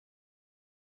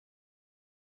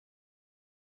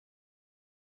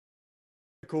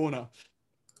corner.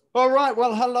 All right,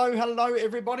 well, hello,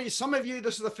 everybody. Some of you,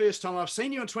 this is the first time I've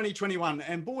seen you in 2021,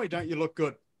 and boy, don't you look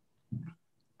good.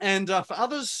 And for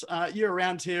others, you're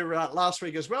around here last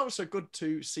week as well, so good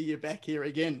to see you back here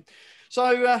again.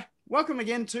 So welcome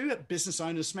again to Business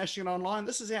Owners Smashing It Online.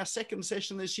 This is our second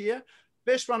session this year.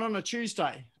 Best run on a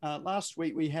Tuesday. Last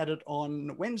week we had it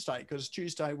on Wednesday because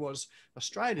Tuesday was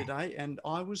Australia Day and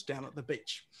I was down at the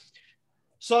beach.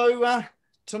 So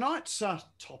tonight's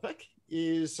topic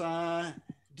is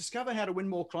discover how to win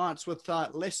more clients with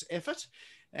less effort.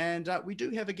 And we do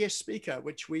have a guest speaker,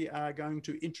 which we are going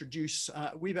to introduce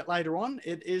a wee bit later on.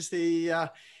 It is the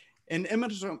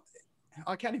inimitable,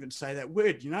 I can't even say that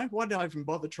word, you know, why did I even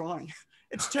bother trying?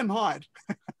 It's Tim Hyde.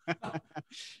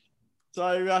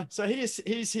 So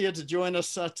he's here to join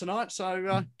us tonight.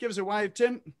 So give us a wave,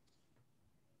 Tim.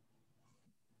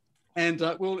 And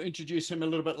we'll introduce him a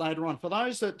little bit later on. For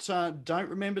those that don't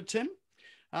remember Tim,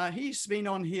 he's been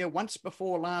on here once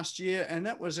before last year, and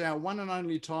that was our one and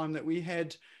only time that we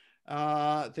had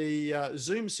the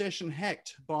Zoom session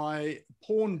hacked by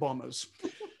porn bombers.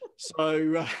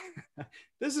 So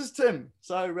this is Tim.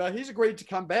 So he's agreed to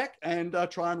come back and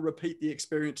try and repeat the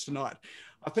experience tonight.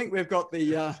 I think we've got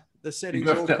the settings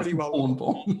all pretty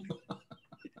well.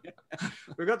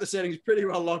 We've got the settings pretty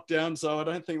well locked down, so I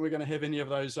don't think we're going to have any of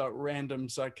those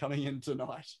randoms coming in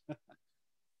tonight.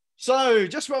 So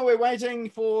just while we're waiting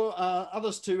for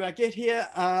others to get here,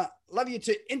 love you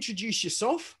to introduce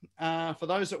yourself. For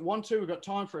those that want to, we've got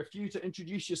time for a few to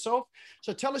introduce yourself.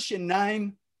 So tell us your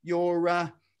name,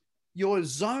 your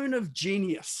zone of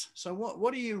genius. So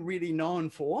what are you really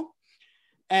known for?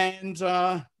 And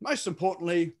most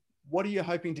importantly, what are you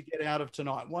hoping to get out of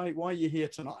tonight? Why are you here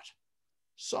tonight?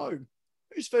 So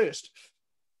who's first?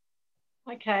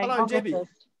 Okay. Hello, Debbie.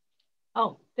 First.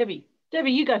 Oh, Debbie.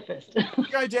 Debbie, you go first.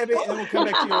 Go, Debbie, and then we'll come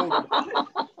back to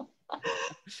you.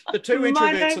 The two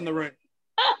introverts in the room.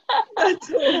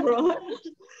 That's all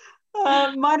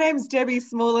right. My name's Debbie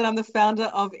Small, and I'm the founder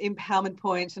of Empowerment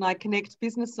Point, and I connect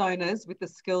business owners with the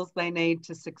skills they need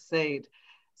to succeed.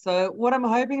 So what I'm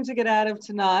hoping to get out of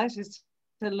tonight is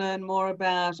to learn more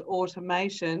about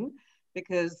automation,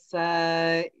 because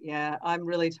I'm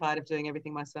really tired of doing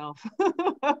everything myself.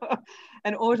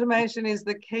 And automation is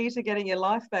the key to getting your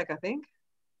life back, I think.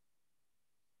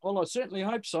 Well, I certainly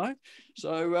hope so.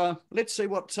 So let's see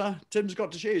what Tim's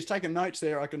got to share. He's taking notes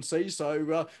there, I can see.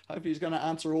 So hope he's going to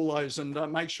answer all those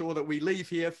and make sure that we leave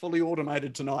here fully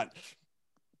automated tonight.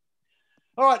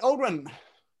 All right, Aldrin.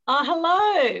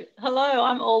 Hello,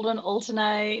 I'm Aldrin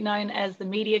Altenay, known as the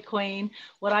Media Queen.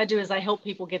 What I do is I help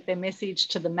people get their message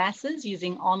to the masses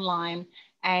using online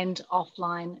and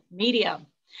offline media.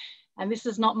 And this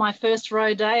is not my first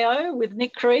rodeo with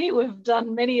Nick Cree. We've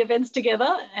done many events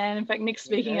together. And in fact, Nick's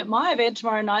speaking at my event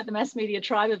tomorrow night, the Mass Media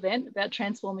Tribe event, about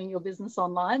transforming your business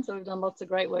online. So we've done lots of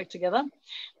great work together.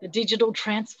 The Digital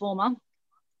Transformer.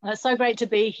 It's so great to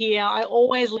be here. I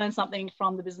always learn something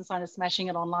from the Business Owners Smashing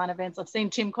It Online events. I've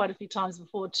seen Tim quite a few times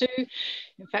before too.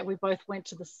 In fact, we both went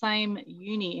to the same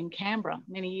uni in Canberra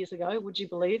many years ago. Would you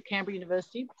believe? Canberra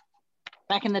University,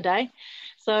 back in the day.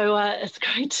 So it's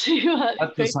great to...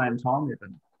 at the same time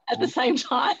even. At the same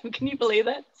time, can you believe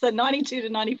that? So 92 to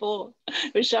 94,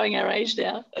 we're showing our age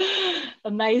now.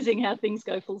 Amazing how things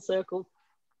go full circle.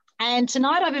 And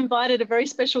tonight I've invited a very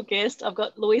special guest. I've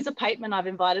got Louisa Pateman I've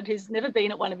invited, who's never been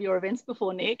at one of your events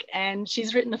before, Nick, and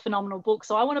she's written a phenomenal book.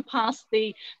 So I want to pass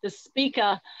the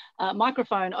speaker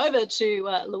microphone over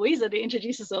to Louisa to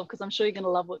introduce herself, because I'm sure you're going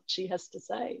to love what she has to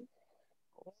say.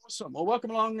 Awesome. Well, welcome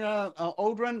along,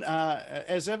 Aldrin,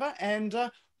 as ever, and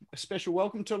a special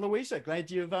welcome to Louisa.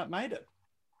 Glad you've made it.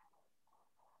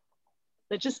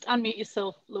 So just unmute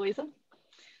yourself, Louisa.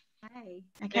 Hey,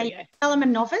 okay. Well, I'm a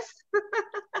novice.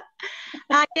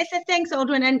 Yes, so thanks,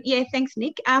 Aldrin, and yeah, thanks,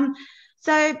 Nick.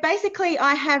 So basically,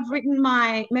 I have written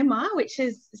my memoir, which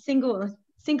is single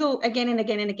again and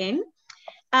again and again.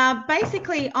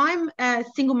 Basically, I'm a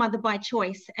single mother by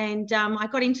choice, and I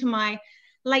got into my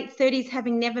late 30s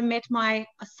having never met my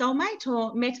soulmate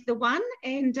or met the one,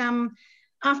 and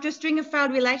after a string of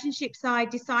failed relationships, I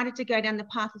decided to go down the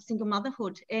path of single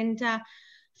motherhood. And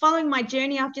following my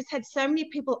journey, I've just had so many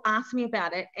people ask me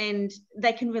about it, and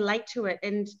they can relate to it,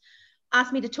 and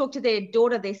ask me to talk to their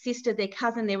daughter, their sister, their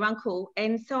cousin, their uncle.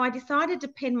 And so I decided to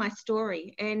pen my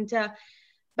story. And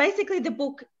basically the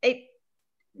book, it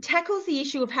tackles the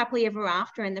issue of happily ever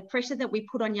after and the pressure that we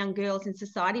put on young girls and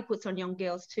society puts on young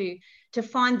girls to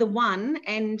find the one,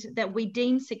 and that we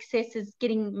deem success as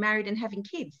getting married and having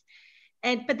kids.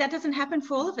 But that doesn't happen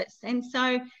for all of us. And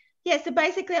so, yeah, so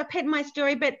basically I penned my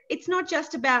story, but it's not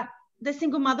just about the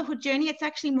single motherhood journey. It's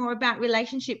actually more about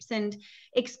relationships and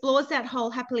explores that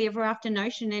whole happily ever after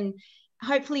notion, and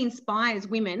hopefully inspires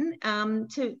women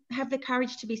to have the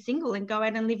courage to be single and go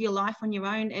out and live your life on your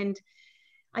own. And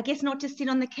I guess not just sit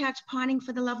on the couch pining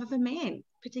for the love of a man,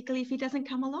 particularly if he doesn't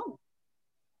come along.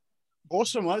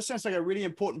 Awesome. Well, it sounds like a really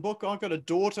important book. I've got a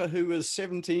daughter who is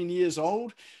 17 years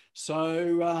old.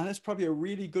 So that's probably a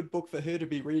really good book for her to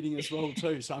be reading as well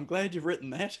too. So I'm glad you've written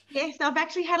that. Yes, I've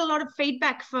actually had a lot of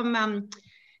feedback from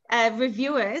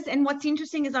reviewers. And what's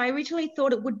interesting is I originally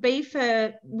thought it would be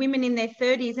for women in their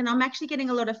 30s. And I'm actually getting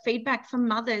a lot of feedback from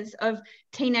mothers of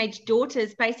teenage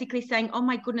daughters basically saying, oh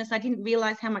my goodness, I didn't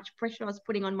realize how much pressure I was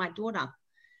putting on my daughter.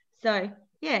 So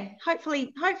yeah,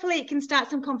 hopefully it can start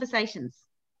some conversations.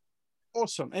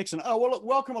 Awesome. Excellent. Oh, well, look,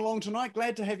 welcome along tonight.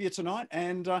 Glad to have you tonight.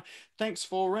 And thanks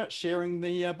for sharing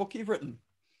the book you've written.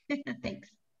 Thanks.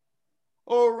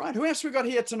 All right. Who else we got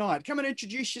here tonight? Come and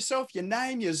introduce yourself, your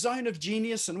name, your zone of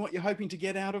genius, and what you're hoping to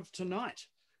get out of tonight.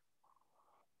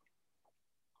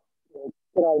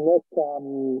 G'day,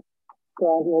 Nick.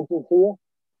 Grant Edwards here.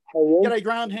 How are you? G'day,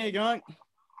 Grant. How you going?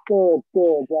 Good,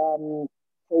 good. As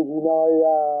you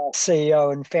know,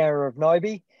 CEO and founder of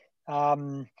Nobi.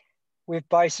 We've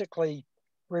basically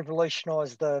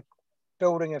revolutionised the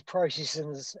building of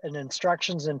processes and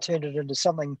instructions and turned it into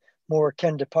something more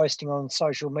akin to posting on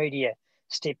social media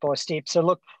step by step. So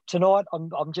look, tonight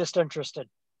I'm just interested.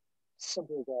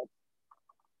 Simple as that.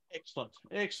 Excellent,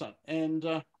 excellent. And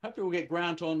hopefully we'll get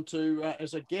Grant on to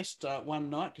as a guest one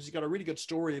night, because he's got a really good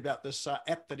story about this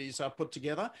app that he's put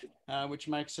together, which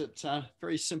makes it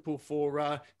very simple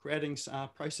for creating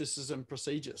processes and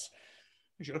procedures.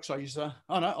 It looks like he's, oh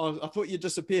no, I thought you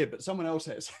disappeared, but someone else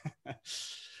has.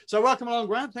 So welcome along,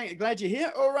 Grant. Glad you're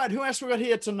here. All right, who else we got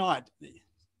here tonight?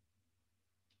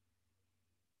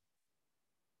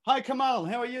 Hi, Kamal.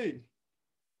 How are you?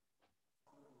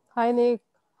 Hi, Nick.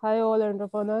 Hi, all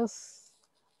entrepreneurs.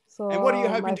 So, and what are you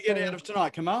hoping to get out of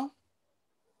tonight, Kamal?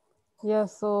 Yeah,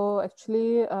 so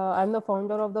actually, I'm the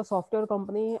founder of the software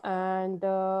company, and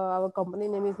our company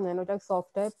name is Nanotech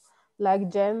Software.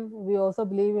 Like Jen, we also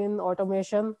believe in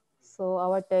automation. So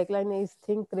our tagline is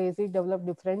think crazy, develop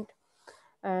different.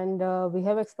 And we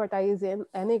have expertise in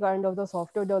any kind of the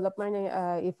software development.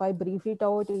 If I brief it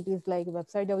out, it is like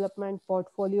website development,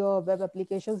 portfolio, web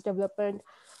applications development,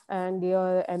 and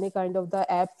any kind of the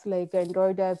apps like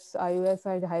Android apps, iOS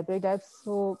and hybrid apps.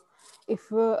 So if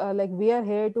like we are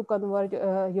here to convert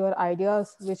your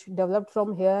ideas which developed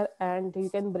from here, and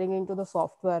you can bring into the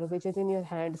software which is in your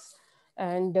hands.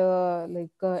 And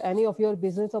any of your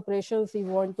business operations you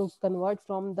want to convert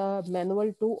from the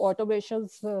manual to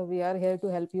automations, we are here to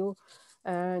help you.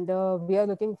 And we are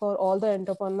looking for all the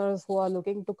entrepreneurs who are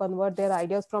looking to convert their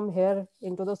ideas from here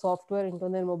into the software, into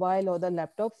their mobile or the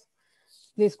laptops.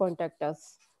 Please contact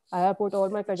us. I have put all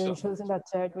my credentials in the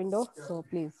chat window, so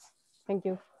please. Thank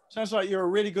you. Sounds like you're a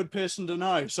really good person to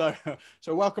know. So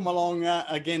welcome along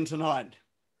again tonight.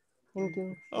 Thank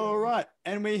you. All right.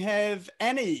 And we have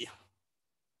Annie.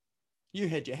 You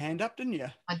had your hand up, didn't you?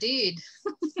 I did.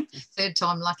 Third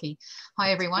time lucky.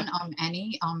 Hi, everyone. I'm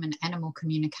Annie. I'm an animal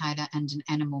communicator and an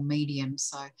animal medium.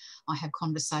 So I have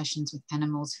conversations with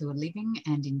animals who are living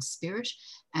and in spirit,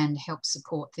 and help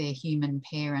support their human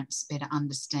parents better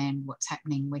understand what's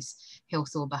happening with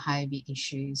health or behaviour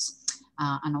issues,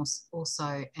 and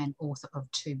also an author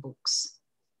of 2 books.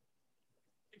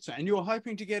 And you're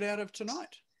hoping to get out of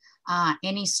tonight?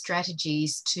 Any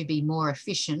strategies to be more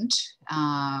efficient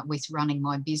with running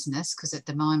my business, because at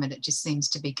the moment it just seems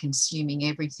to be consuming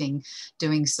everything,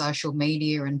 doing social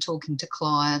media and talking to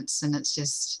clients, and it's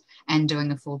just, and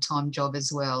doing a full-time job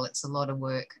as well. It's a lot of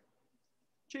work.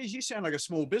 Geez, you sound like a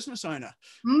small business owner.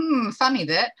 Funny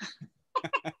that.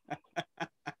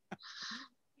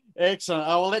 Excellent.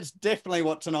 Oh, well, that's definitely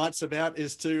what tonight's about,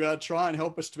 is to try and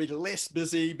help us to be less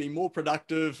busy, be more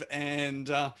productive, and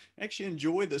actually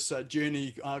enjoy this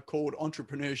journey called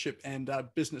entrepreneurship and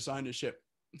business ownership.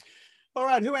 All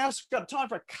right, who else? Got time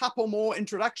for a couple more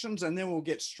introductions, and then we'll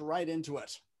get straight into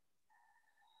it.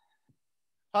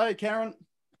 Hi, Karen.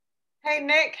 Hey,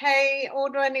 Nick. Hey,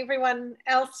 Audra, and everyone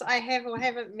else I have or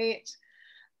haven't met.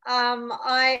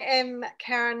 I am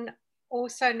Karen,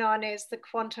 also known as the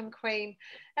Quantum Queen,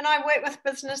 and I work with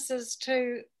businesses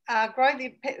to grow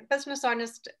their business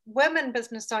owners, women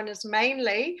business owners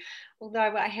mainly,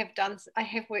 although I have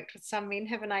worked with some men,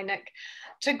 haven't I, Nick,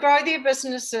 to grow their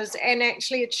businesses and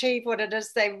actually achieve what it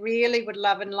is they really would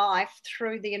love in life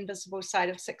through the invisible side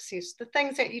of success, the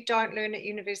things that you don't learn at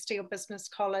university or business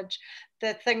college,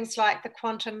 the things like the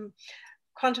quantum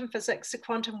quantum physics, the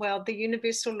quantum world, the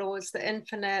universal laws, the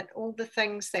infinite, all the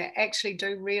things that actually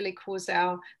do really cause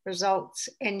our results,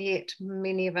 and yet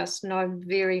many of us know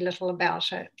very little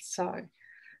about it. So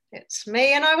that's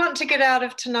me, and I want to get out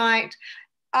of tonight.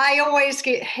 I always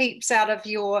get heaps out of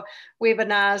your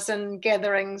webinars and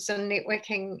gatherings and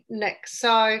networking, Nick.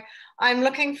 So I'm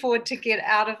looking forward to get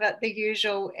out of it the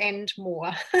usual and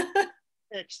more.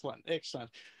 Excellent, excellent.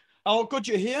 Oh, good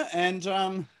you're here, and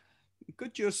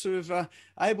good you're sort of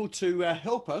able to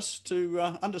help us to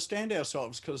understand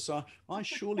ourselves, because I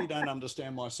surely don't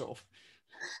understand myself.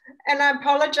 And I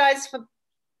apologize for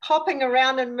hopping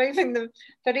around and moving the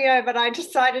video, but I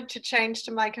decided to change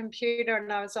to my computer,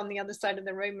 and I was on the other side of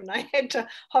the room, and I had to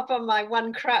hop on my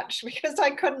one crutch because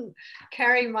I couldn't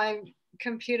carry my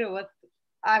computer with,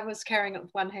 I was carrying it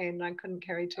with one hand and I couldn't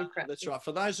carry two crutches. That's right.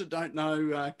 For those that don't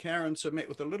know, Karen's met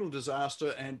with a little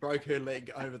disaster and broke her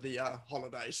leg over the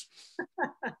holidays.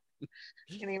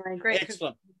 Anyway, great.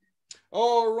 Excellent.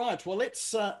 All right. Well,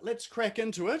 let's crack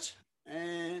into it,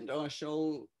 and I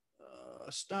shall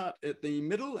start at the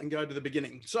middle and go to the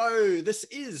beginning. So this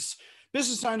is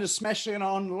Business Owners Smashing It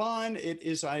Online. It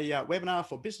is a webinar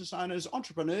for business owners,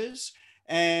 entrepreneurs,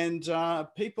 and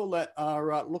people that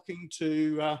are looking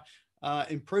to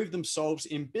improve themselves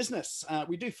in business.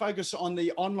 We do focus on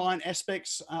the online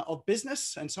aspects of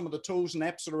business and some of the tools and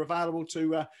apps that are available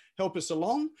to help us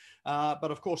along.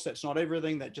 But of course, that's not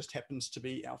everything. That just happens to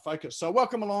be our focus. So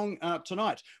welcome along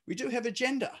tonight. We do have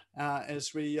agenda,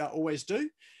 as we always do.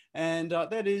 And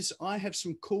that is, I have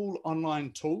some cool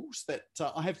online tools that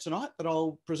I have tonight that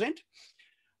I'll present.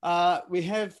 We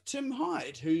have Tim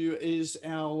Hyde, who is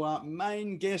our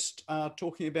main guest,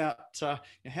 talking about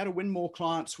how to win more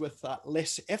clients with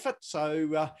less effort.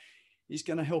 So he's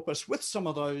going to help us with some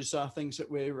of those things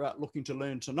that we're looking to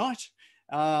learn tonight.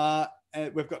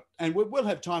 We'll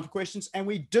have time for questions, and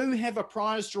we do have a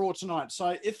prize draw tonight.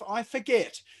 So if I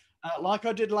forget, like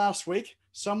I did last week,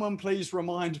 someone please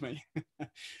remind me.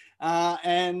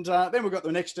 Then we've got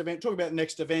the next event, talk about the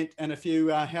next event and a few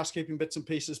housekeeping bits and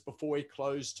pieces before we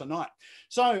close tonight.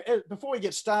 So before we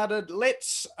get started,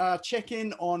 let's check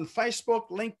in on Facebook,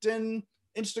 LinkedIn,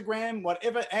 Instagram,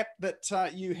 whatever app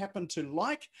that you happen to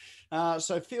like.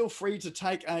 So feel free to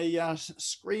take a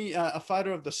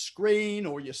photo of the screen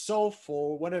or yourself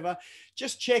or whatever.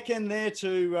 Just check in there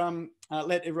to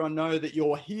let everyone know that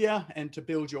you're here and to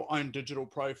build your own digital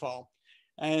profile.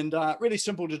 And really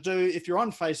simple to do. If you're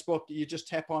on Facebook, you just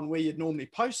tap on where you'd normally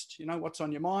post, you know, what's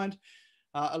on your mind.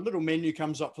 A little menu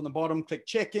comes up from the bottom, click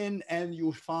check in, and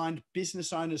you'll find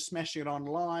Business Owners Smashing It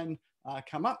Online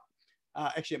come up.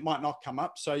 Actually, it might not come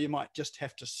up, so you might just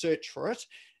have to search for it.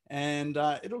 And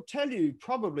it'll tell you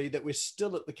probably that we're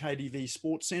still at the KDV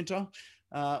Sports Centre,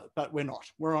 but we're not.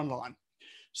 We're online.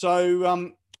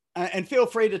 So, and feel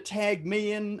free to tag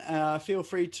me in. Feel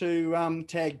free to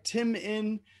tag Tim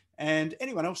in. And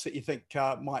anyone else that you think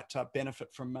might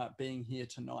benefit from being here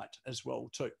tonight as well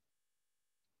too.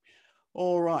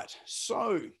 All right,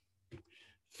 so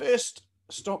first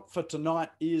stop for tonight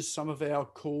is some of our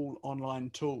cool online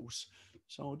tools.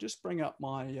 So I'll just bring up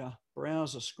my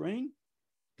browser screen.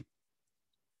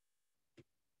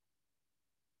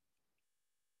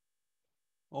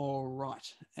 All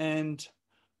right, and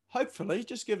hopefully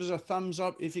just give us a thumbs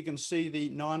up if you can see the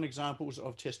 9 examples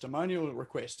of testimonial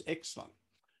requests. Excellent.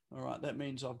 All right, that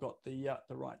means I've got the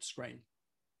right screen.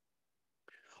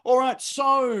 All right,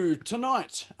 so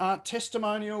tonight,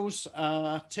 testimonials,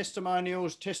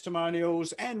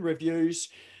 and reviews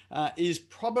is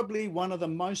probably one of the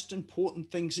most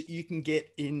important things that you can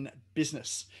get in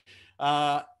business.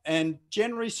 And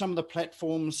generally some of the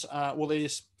platforms, well,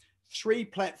 there's 3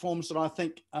 platforms that I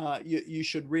think you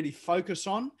should really focus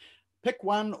on. Pick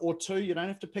 1 or 2, you don't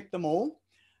have to pick them all.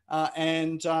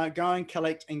 And go and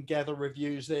collect and gather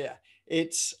reviews there.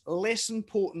 It's less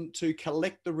important to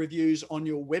collect the reviews on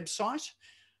your website.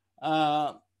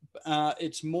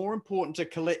 It's more important to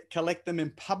collect them in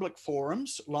public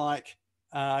forums like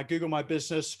Google My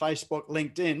Business, Facebook,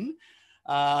 LinkedIn,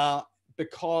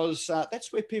 because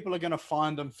that's where people are going to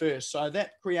find them first. So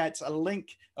that creates a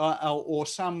link or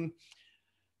some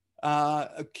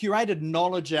curated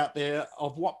knowledge out there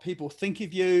of what people think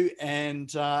of you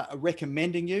and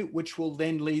recommending you, which will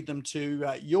then lead them to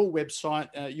your website,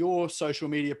 your social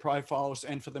media profiles,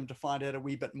 and for them to find out a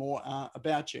wee bit more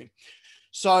about you.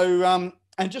 So,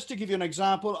 and just to give you an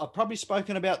example, I've probably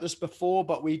spoken about this before,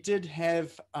 but we did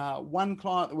have one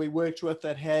client that we worked with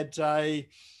that had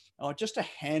just a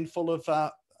handful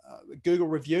of Google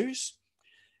reviews.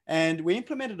 And we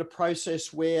implemented a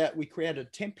process where we created a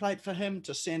template for him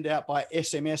to send out by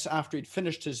SMS after he'd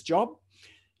finished his job.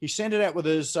 He sent it out with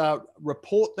his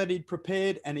report that he'd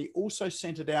prepared, and he also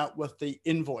sent it out with the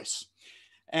invoice.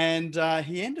 And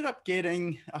he ended up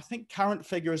getting, I think current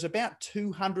figure is about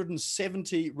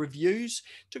 270 reviews.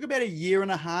 Took about a year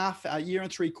and a half, a year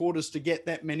and 3/4 to get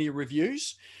that many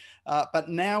reviews. But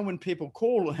now when people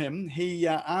call him, he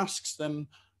asks them,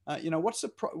 what's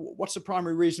the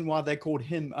primary reason why they called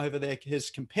him over his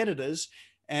competitors?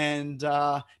 And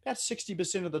about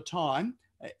 60% of the time,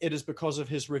 it is because of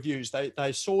his reviews.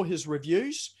 They saw his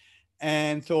reviews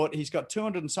and thought he's got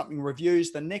 200 and something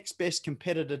reviews. The next best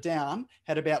competitor down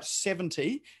had about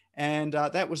 70, and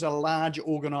that was a large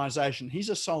organization. He's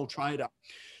a sole trader.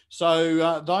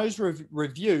 So those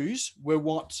reviews were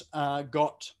what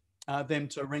got them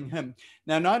to ring him.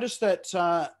 Now, notice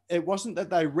that it wasn't that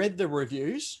they read the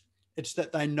reviews, it's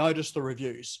that they noticed the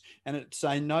reviews, and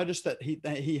they noticed that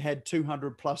he had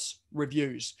 200 plus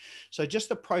reviews. So just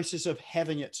the process of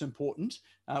having it's important,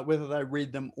 whether they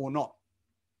read them or not.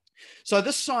 So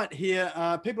this site here,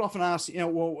 people often ask,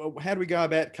 well, how do we go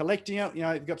about collecting it?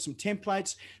 You've got some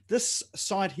templates. This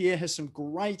site here has some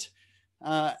great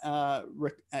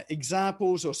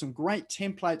examples or some great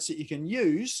templates that you can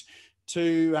use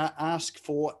to ask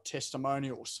for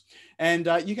testimonials. And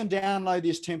you can download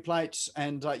these templates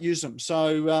and use them.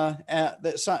 So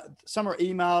some are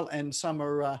email and some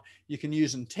are you can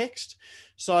use in text.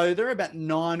 So there are about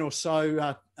 9 or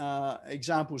so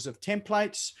examples of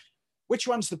templates. Which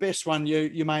one's the best one,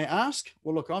 you may ask?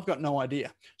 Well, look, I've got no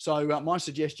idea. So my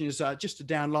suggestion is just to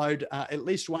download at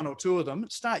least 1 or 2 of them,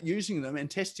 start using them and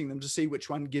testing them to see which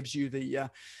one gives you the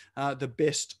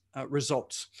best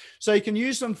results. So you can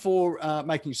use them for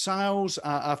making sales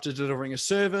after delivering a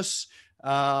service.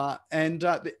 And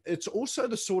it's also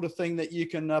the sort of thing that you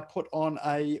can put on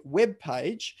a web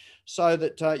page so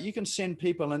that you can send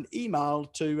people an email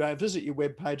to visit your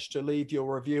web page to leave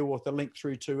your review or the link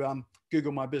through to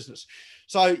Google My Business.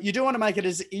 So you do want to make it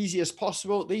as easy as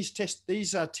possible. These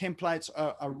templates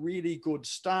are a really good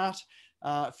start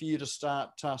for you to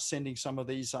start sending some of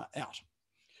these out.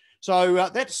 So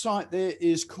that site there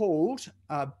is called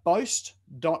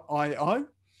boast.io.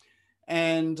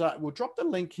 And we'll drop the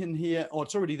link in here, or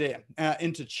it's already there,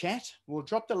 into chat. We'll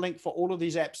drop the link for all of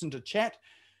these apps into chat.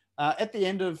 At the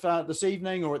end of this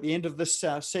evening or at the end of this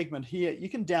segment here, you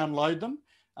can download them.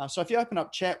 So if you open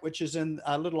up chat, which is in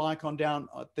a little icon down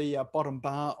at the bottom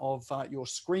bar of your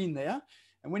screen there,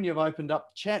 and when you've opened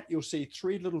up chat, you'll see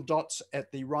 3 little dots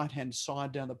at the right-hand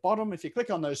side down the bottom. If you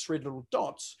click on those 3 little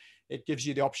dots, it gives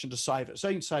you the option to save it. So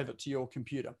you can save it to your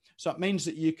computer. So it means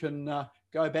that you can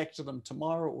go back to them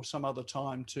tomorrow or some other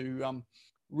time to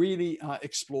really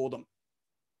explore them.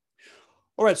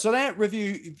 All right, so that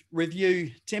review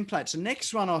templates. The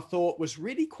next one I thought was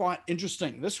really quite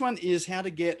interesting. This one is how to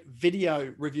get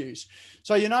video reviews.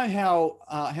 So you know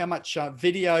how much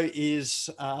video is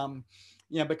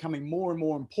becoming more and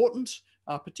more important.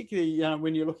 Particularly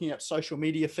when you're looking at social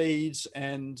media feeds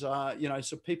and,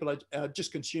 so people are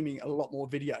just consuming a lot more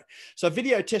video. So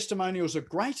video testimonials are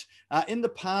great. In the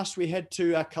past, we had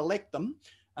to collect them,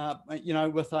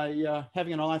 with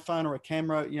having an iPhone or a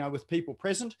camera, with people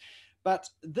present. But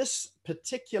this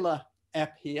particular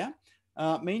app here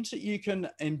means that you can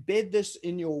embed this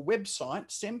in your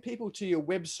website, send people to your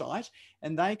website,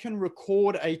 and they can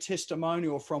record a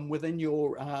testimonial from within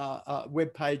your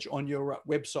web page on your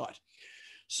website.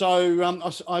 So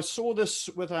I saw this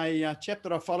with a chap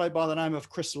that I follow by the name of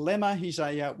Chris Lemmer. He's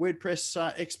a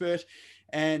WordPress expert,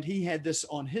 and he had this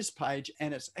on his page,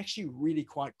 and it's actually really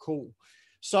quite cool.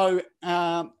 So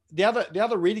the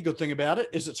other really good thing about it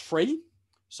is it's free.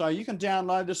 So you can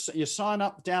download this, you sign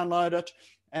up, download it,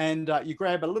 and you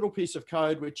grab a little piece of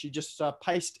code which you just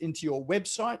paste into your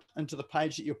website, into the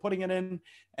page that you're putting it in,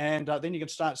 and then you can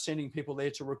start sending people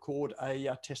there to record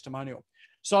a testimonial.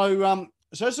 So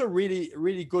it's a really,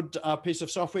 really good piece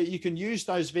of software. You can use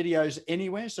those videos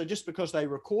anywhere. So just because they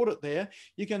record it there,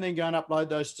 you can then go and upload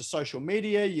those to social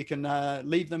media. You can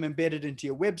leave them embedded into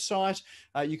your website.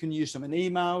 You can use them in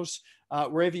emails,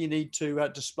 wherever you need to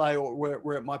display or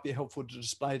where it might be helpful to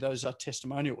display those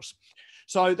testimonials.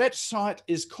 So that site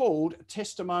is called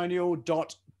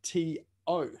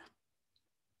testimonial.to.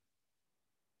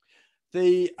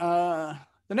 The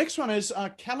next one is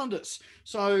calendars.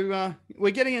 So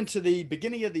we're getting into the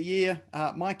beginning of the year.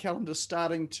 My calendar's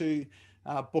starting to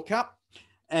book up,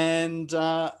 and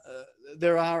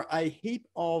there are a heap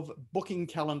of booking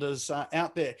calendars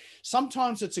out there.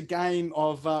 Sometimes it's a game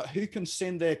of who can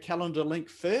send their calendar link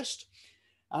first.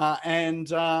 And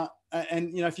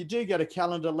and if you do get a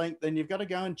calendar link, then you've got to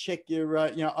go and check your,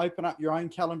 open up your own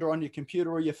calendar on your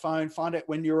computer or your phone, find out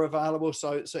when you're available,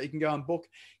 so you can go and book.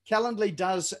 Calendly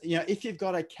does, if you've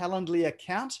got a Calendly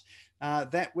account,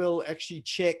 that will actually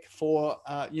check for,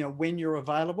 when you're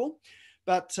available.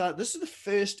 But this is the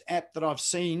first app that I've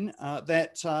seen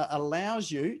that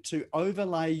allows you to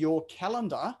overlay your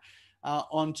calendar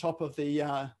on top of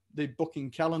the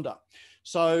booking calendar.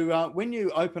 So when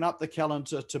you open up the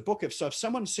calendar to book, if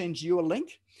someone sends you a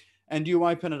link and you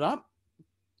open it up,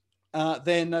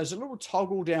 then there's a little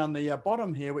toggle down the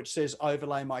bottom here which says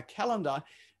overlay my calendar,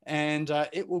 and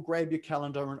it will grab your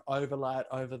calendar and overlay it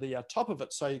over the top of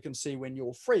it, so you can see when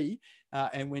you're free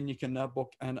and when you can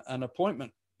book an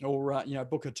appointment or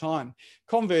book a time.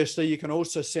 Conversely, you can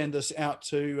also send this out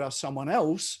to someone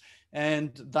else,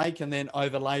 and they can then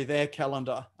overlay their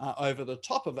calendar over the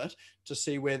top of it to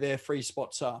see where their free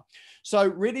spots are. So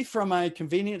really, from a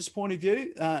convenience point of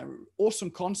view,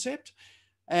 awesome concept.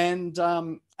 And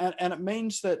it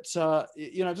means that,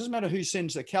 it doesn't matter who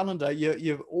sends the calendar,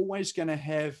 you're always going to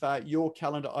have your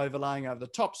calendar overlaying over the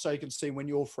top, so you can see when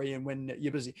you're free and when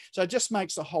you're busy. So it just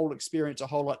makes the whole experience a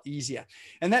whole lot easier.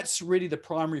 And that's really the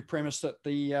primary premise that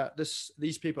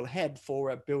these people had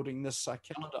for building this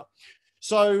calendar.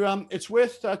 So it's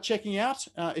worth checking out.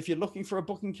 If you're looking for a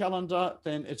booking calendar,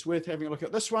 then it's worth having a look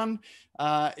at this one.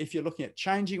 If you're looking at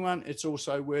changing one, it's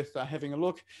also worth having a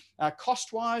look.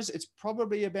 Cost-wise, it's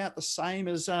probably about the same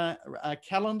as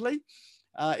Calendly,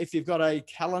 if you've got a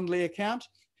Calendly account.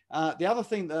 The other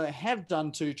thing that I have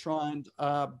done to try and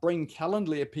bring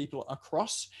Calendly people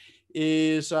across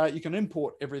is you can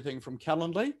import everything from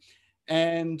Calendly.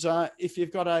 And if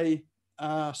you've got a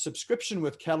subscription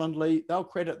with Calendly, they'll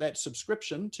credit that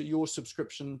subscription to your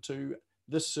subscription to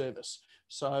this service.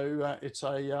 So it's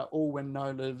a all-win,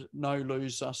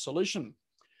 no-lose solution.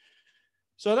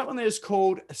 So that one there is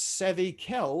called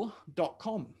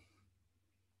savvycal.com.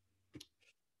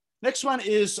 Next one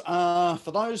is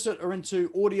for those that are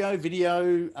into audio,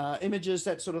 video, images,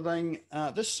 that sort of thing.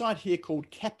 This site here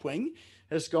called Capwing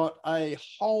has got a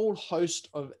whole host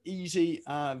of easy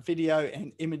video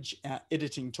and image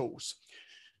editing tools.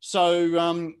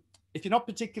 So if you're not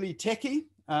particularly techie,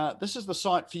 this is the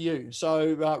site for you.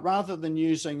 So rather than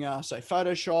using, say,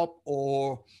 Photoshop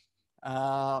or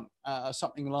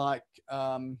something like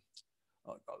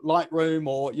Lightroom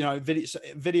or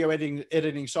video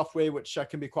editing software, which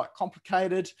can be quite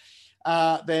complicated,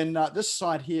 then this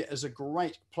site here is a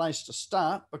great place to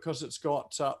start because it's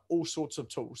got all sorts of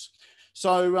tools.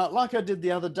 So like I did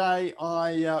the other day,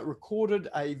 I recorded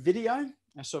a video.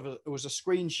 So it was a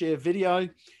screen share video,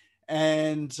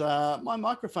 and my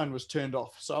microphone was turned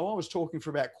off. So I was talking for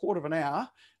about a quarter of an hour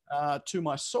to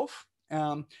myself.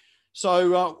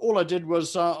 So all I did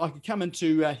was I could come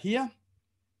into here,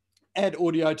 add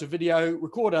audio to video,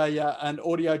 record an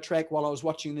audio track while I was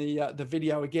watching the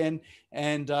video again,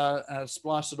 and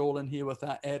splice it all in here with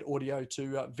add audio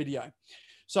to video.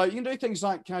 So you can do things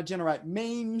like generate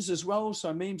memes as well.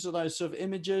 So memes are those sort of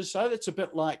images. So that's a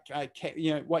bit like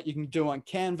what you can do on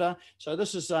Canva. So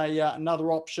this is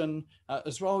another option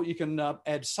as well. You can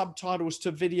add subtitles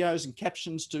to videos and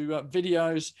captions to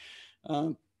videos.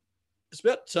 It's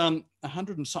about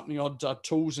 100 and something odd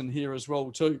tools in here as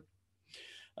well too.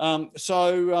 And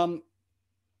you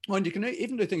can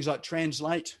even do things like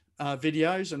translate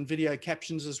videos and video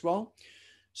captions as well.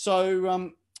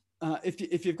 So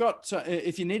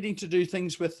if you're needing to do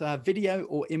things with video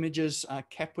or images,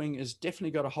 Capwing has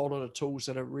definitely got a whole lot of tools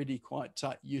that are really quite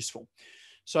useful.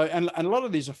 So, and a lot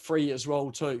of these are free as well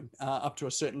too, up to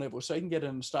a certain level. So you can get in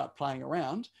and start playing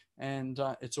around, and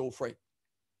it's all free.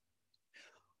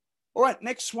 All right,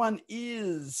 next one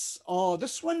is,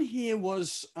 this one here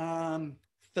was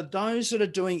for those that are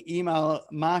doing email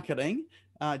marketing,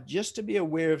 just to be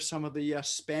aware of some of the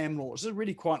spam laws. This is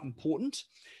really quite important.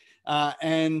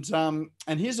 And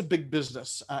here's a big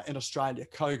business in Australia,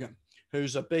 Kogan,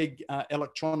 who's a big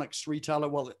electronics retailer.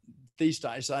 Well, these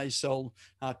days they sell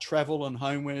travel and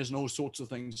homewares and all sorts of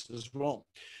things as well.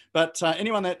 But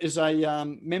anyone that is a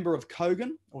member of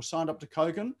Kogan or signed up to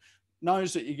Kogan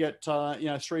knows that you get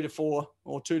 3 to 4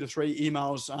 or 2 to 3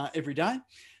 emails every day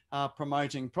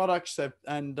promoting products,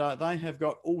 and they have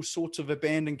got all sorts of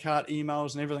abandoned cart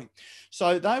emails and everything.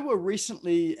 So they were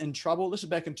recently in trouble. This is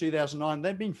back in 2009.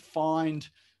 They've been fined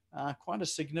quite a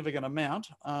significant amount.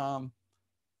 I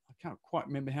can't quite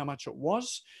remember how much it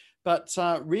was, but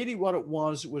really what it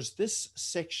was this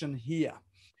section here,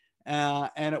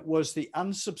 and it was the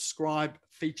unsubscribe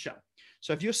feature.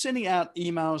 So if you're sending out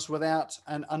emails without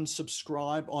an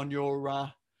unsubscribe on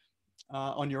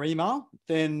your email,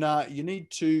 then you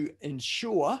need to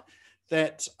ensure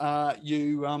that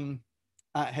you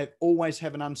always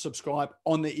have an unsubscribe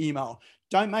on the email.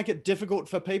 Don't make it difficult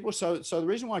for people. So the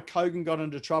reason why Kogan got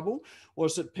into trouble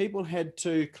was that people had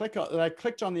to clicked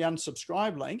on the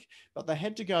unsubscribe link, but they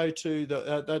had to go to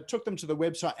that took them to the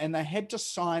website, and they had to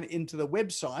sign into the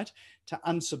website to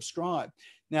unsubscribe.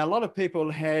 Now, a lot of people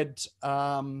had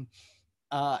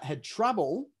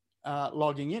trouble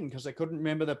logging in because they couldn't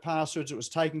remember their passwords. It was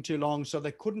taking too long, so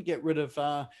they couldn't get rid of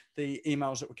the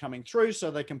emails that were coming through. So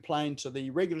they complained to the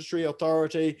regulatory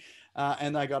authority,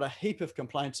 and they got a heap of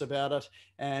complaints about it.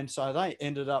 And so they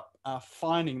ended up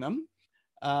fining them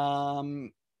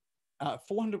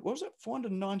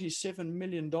 $497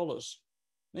 million. There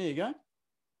you go.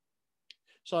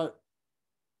 So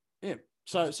yeah.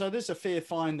 So there's a fair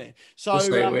fine there. So just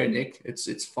so aware, Nick, it's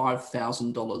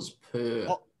 $5,000 per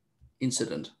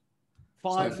incident.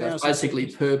 So basically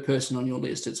per person on your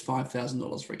list, it's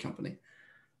 $5,000 for a company.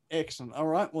 Excellent. All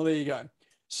right. Well, there you go.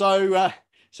 So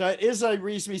it is a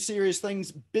reasonably serious thing.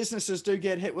 Businesses do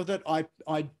get hit with it. I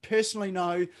personally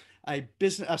know a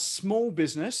small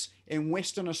business in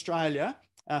Western Australia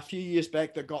a few years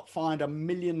back that got fined $1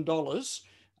 million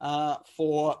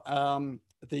for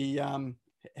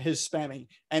his spamming,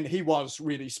 and he was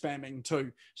really spamming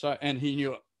too. So, and he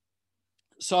knew it.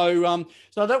 So,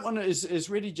 so that one is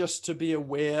really just to be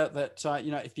aware that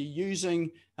if you're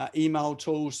using email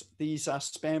tools, these are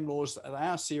spam laws. They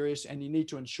are serious, and you need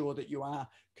to ensure that you are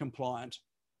compliant.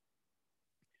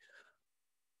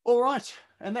 All right,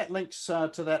 and that links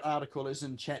to that article is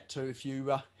in chat too, if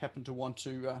you happen to want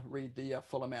to read the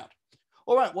full amount.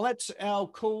 All right, well, that's our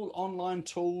cool online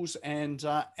tools and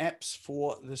apps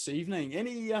for this evening.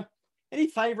 Any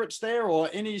favorites there, or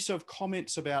any sort of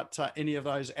comments about any of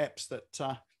those apps that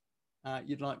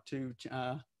you'd like to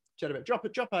chat about? Drop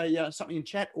something in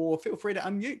chat, or feel free to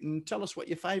unmute and tell us what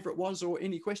your favorite was, or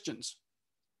any questions.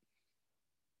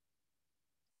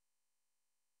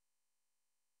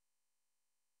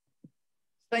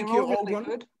 Thank you,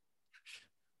 Aldrin.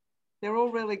 They're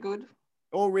all really good.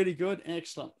 All really good.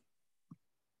 Excellent.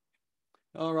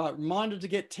 All right. Reminder to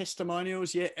get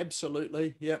testimonials. Yeah,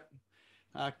 absolutely. Yep.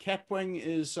 Capwing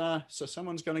is, so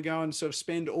someone's going to go and sort of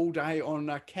spend all day on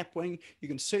Capwing. You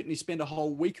can certainly spend a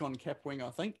whole week on Capwing,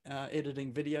 I think,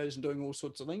 editing videos and doing all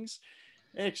sorts of things.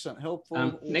 Excellent, helpful,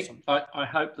 awesome. Nick, I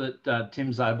hope that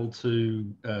Tim's able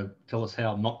to tell us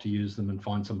how not to use them and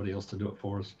find somebody else to do it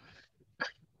for us.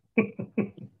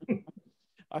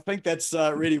 I think that's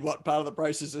really what part of the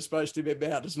process is supposed to be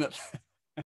about, isn't it?